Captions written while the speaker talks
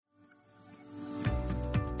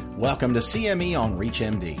Welcome to CME on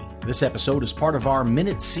ReachMD. This episode is part of our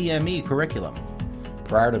Minute CME curriculum.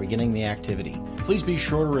 Prior to beginning the activity, please be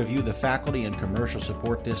sure to review the faculty and commercial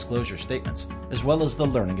support disclosure statements, as well as the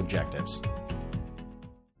learning objectives.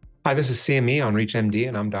 Hi, this is CME on ReachMD,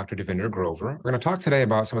 and I'm Dr. Devinder Grover. We're going to talk today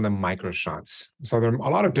about some of the microshunts. So there are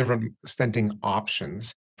a lot of different stenting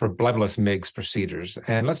options for bloodless MIGS procedures,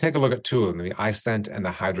 and let's take a look at two of them, the iStent and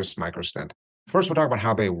the Hydrus microstent. First, we'll talk about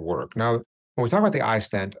how they work. Now, when we talk about the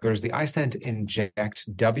iStent, there's the iStent Inject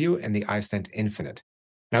W and the iStent Infinite.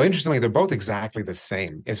 Now, interestingly, they're both exactly the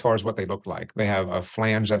same as far as what they look like. They have a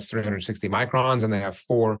flange that's 360 microns, and they have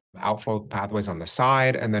 4 outflow pathways on the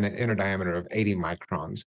side, and then an inner diameter of 80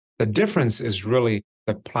 microns. The difference is really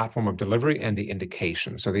the platform of delivery and the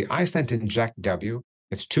indication. So the iStent Inject W,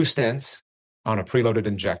 it's 2 stents on a preloaded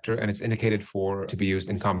injector, and it's indicated to be used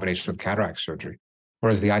in combination with cataract surgery.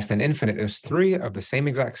 Whereas the iStent Infinite is 3 of the same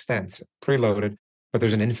exact stents preloaded, but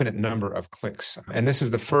there's an infinite number of clicks. And this is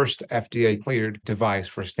the first FDA-cleared device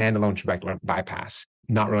for standalone trabecular bypass,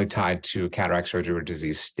 not really tied to cataract surgery or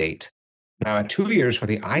disease state. Now, at 2 years for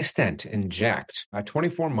the iStent Inject, at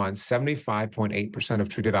 24 months, 75.8% of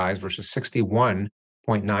treated eyes versus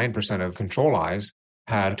 61.9% of control eyes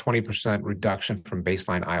had 20% reduction from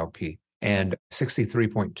baseline IOP, and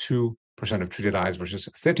 63.2% of treated eyes versus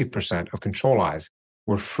 50% of control eyes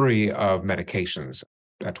were free of medications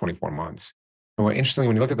at 24 months. And interestingly,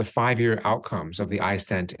 when you look at the 5-year outcomes of the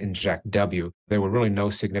iStent Inject W, there were really no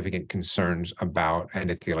significant concerns about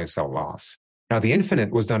endothelial cell loss. Now, the Infinite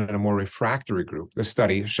was done in a more refractory group. The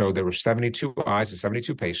study showed there were 72 eyes and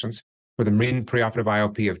 72 patients with a mean preoperative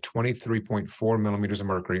IOP of 23.4 millimeters of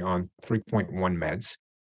mercury on 3.1 meds.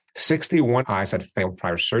 61 eyes had failed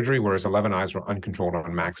prior surgery, whereas 11 eyes were uncontrolled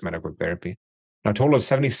on max medical therapy. Now, a total of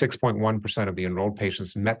 76.1% of the enrolled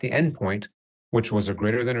patients met the endpoint, which was a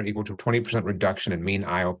greater than or equal to 20% reduction in mean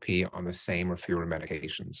IOP on the same or fewer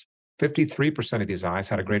medications. 53% of these eyes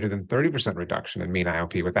had a greater than 30% reduction in mean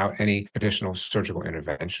IOP without any additional surgical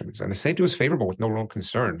interventions. And the safety was favorable with no real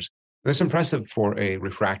concerns. This is impressive for a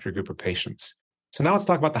refractory group of patients. So now let's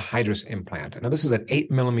talk about the Hydrus implant. Now, this is an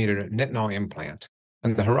 8-millimeter nitinol implant.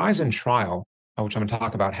 And the Horizon trial, which I'm going to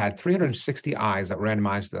talk about, had 360 eyes that were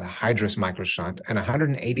randomized to the Hydrus microshunt and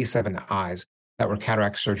 187 eyes that were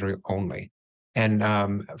cataract surgery only. And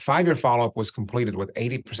 5-year follow-up was completed with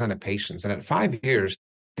 80% of patients. And at 5 years,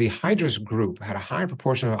 the Hydrus group had a higher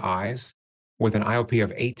proportion of eyes with an IOP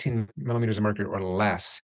of 18 millimeters of mercury or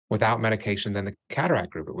less without medication than the cataract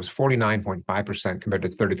group. It was 49.5% compared to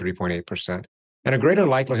 33.8%. And a greater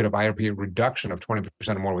likelihood of IOP reduction of 20%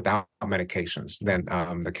 or more without medications than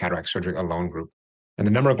the cataract surgery alone group. And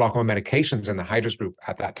the number of glaucoma medications in the Hydrus group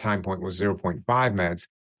at that time point was 0.5 meds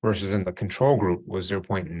versus in the control group was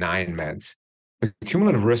 0.9 meds. The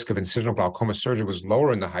cumulative risk of incisional glaucoma surgery was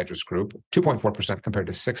lower in the Hydrus group, 2.4% compared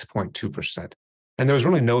to 6.2%. And there was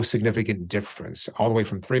really no significant difference all the way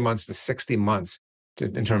from 3 months to 60 months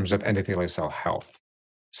in terms of endothelial cell health.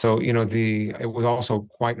 So, it was also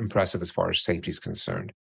quite impressive as far as safety is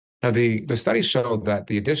concerned. Now, the study showed that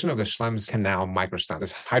the addition of the Schlemm's canal microstent,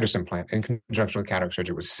 this Hydrus implant, in conjunction with cataract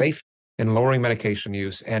surgery was safe in lowering medication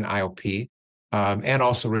use and IOP, and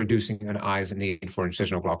also reducing an eye's need for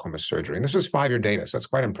incisional glaucoma surgery. And this was 5-year data, so that's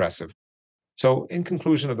quite impressive. So in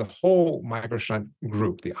conclusion of the whole microshunt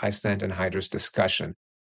group, the iStent and Hydrus discussion,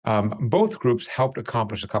 both groups helped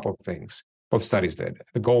accomplish a couple of things. Both studies did.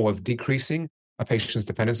 The goal of decreasing a patient's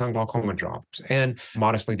dependence on glaucoma drops and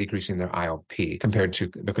modestly decreasing their IOP compared to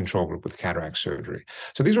the control group with cataract surgery.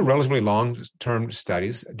 So these are relatively long-term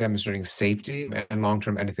studies demonstrating safety and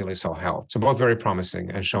long-term endothelial cell health. So both very promising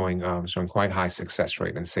and showing quite high success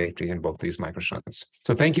rate and safety in both these microshunts.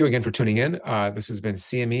 So thank you again for tuning in. This has been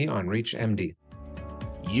CME on ReachMD.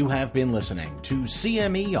 You have been listening to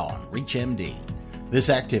CME on ReachMD. This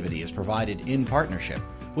activity is provided in partnership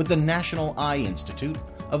with the National Eye Institute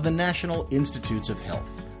of the National Institutes of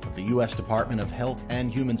Health of the U.S. Department of Health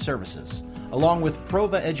and Human Services, along with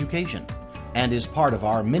Prova Education, and is part of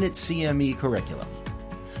our Minute CME curriculum.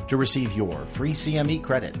 To receive your free CME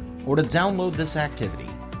credit or to download this activity,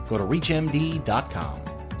 go to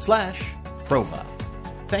reachmd.com/Prova.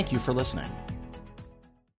 Thank you for listening.